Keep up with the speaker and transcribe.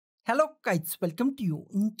Hello guys, welcome to you.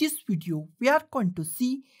 In this video, we are going to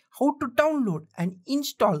see how to download and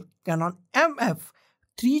install Canon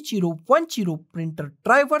MF3010 printer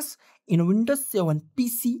drivers in Windows 7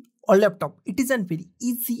 PC or laptop. It is a very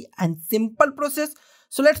easy and simple process.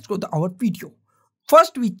 So let's go to our video.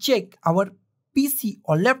 First, we check our PC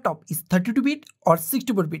or laptop is 32-bit or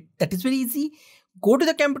 64-bit. That is very easy. Go to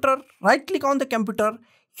the computer, right click on the computer.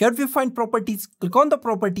 Here we find properties, click on the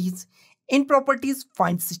properties. In properties,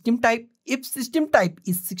 find system type. If system type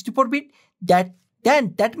is 64-bit, then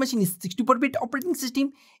that machine is 64-bit operating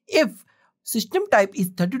system. If system type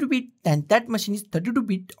is 32-bit, then that machine is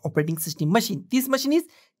 32-bit operating system machine. This machine is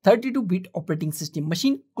 32-bit operating system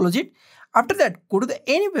machine. Close it. After that, go to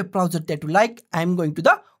any web browser that you like. I am going to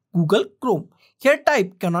the Google Chrome. Here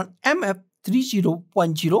type Canon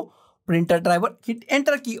MF3010 printer driver. Hit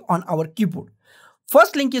enter key on our keyboard.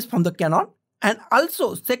 First link is from the Canon. And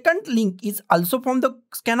also second link is also from the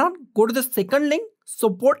Canon. Go to the second link,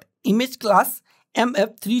 support image class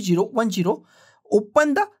MF3010.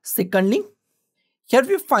 Open the second link. Here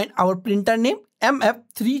we find our printer name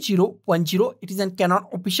MF3010. It is a Canon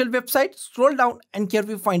official website. Scroll down and here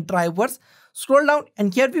we find drivers. Scroll down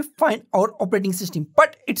and here we find our operating system.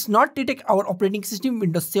 But it's not detect our operating system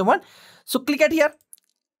Windows 7. So click at here.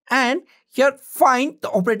 And here find the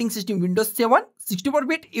operating system Windows 7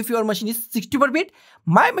 64-bit if your machine is 64-bit.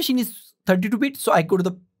 My machine is 32-bit, so I go to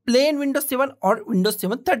the plain Windows 7 or Windows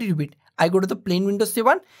 7 32-bit. I go to the plain Windows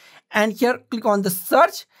 7 and here click on the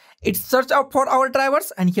search. It search out for our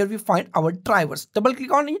drivers and here we find our drivers. Double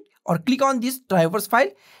click on it or click on this drivers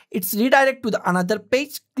file. It's redirect to the another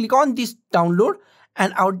page. Click on this download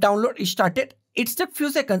and our download is started. It takes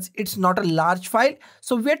few seconds. It's not a large file,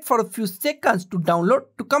 so wait for a few seconds to download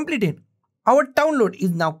to complete it. Our download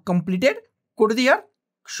is now completed. Go to here,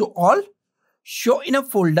 show all, show in a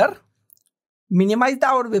folder, minimize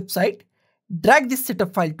our website, drag this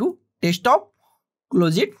setup file to desktop,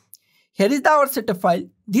 close it. Here is our setup file.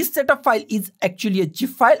 This setup file is actually a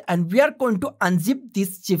zip file and we are going to unzip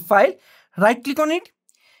this zip file. Right click on it.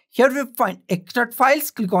 Here we find extract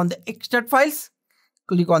files. Click on the extract files.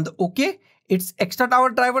 Click on the OK. It's extract our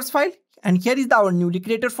drivers file and here is our newly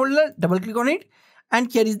created folder. Double click on it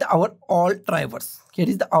and here is our all drivers. Here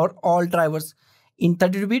is our all drivers in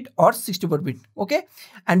 32-bit or 64-bit. Okay,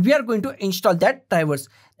 and we are going to install that drivers.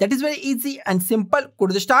 That is very easy and simple. Go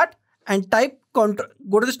to the start and type control.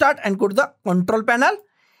 Go to the start and go to the control panel.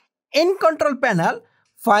 In control panel,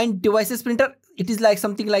 find devices printer. It is like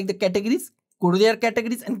something like the categories. Go to their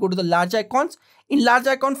categories and go to the large icons. In large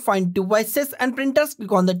icon, find devices and printers.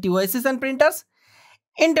 Click on the devices and printers.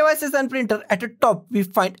 In devices and printer, at the top, we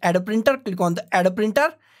find add a printer. Click on the add a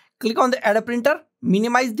printer. Click on the add a printer.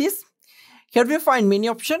 Minimize this. Here we find many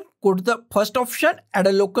options. Go to the first option, add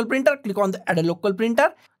a local printer. Click on the add a local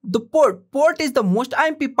printer. The port is the most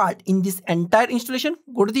IMP part in this entire installation.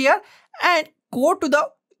 Go to here and go to the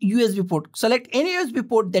USB port. Select any USB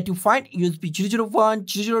port that you find, USB 001,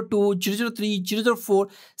 002, 003, 004.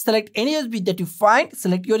 Select any USB that you find,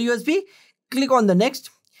 select your USB, click on the next.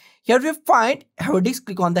 Here we find hard disk,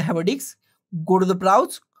 click on the hard disk, go to the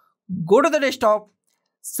browse, go to the desktop,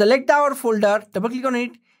 select our folder, double click on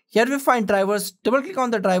it. Here we find drivers, double click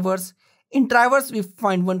on the drivers. In drivers, we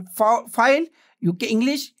find one file, UK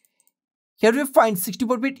English. Here we find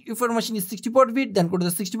 64-bit. If your machine is 64-bit, then go to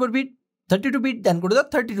the 64-bit. 32-bit, then go to the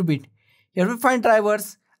 32-bit. Here we find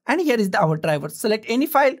drivers and here is our drivers. Select any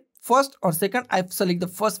file, first or second. I select the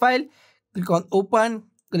first file, click on open,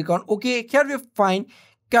 click on OK. Here we find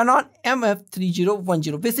Canon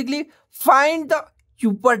MF3010. Basically, find the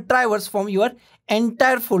super drivers from your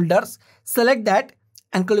entire folders. Select that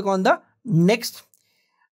and click on the next.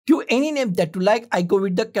 Give any name that you like. I go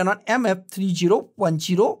with the Canon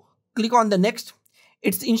MF3010. Click on the next.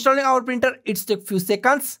 It's installing our printer. It takes few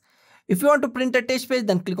seconds. If you want to print a test page,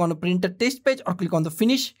 then click on the printer test page or click on the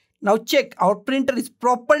finish. Now check our printer is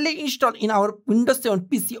properly installed in our Windows 7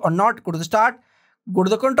 PC or not. Go to the start, go to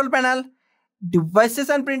the control panel, devices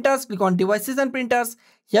and printers, click on devices and printers.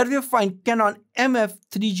 Here we find Canon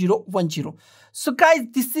MF3010. So guys,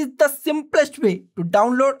 this is the simplest way to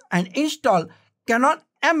download and install Canon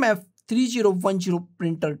MF3010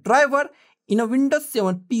 printer driver in a Windows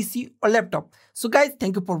 7 PC or laptop. So guys,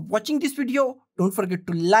 thank you for watching this video. Don't forget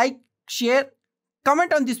to like, share,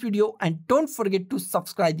 comment on this video and don't forget to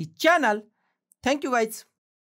subscribe the channel. Thank you guys.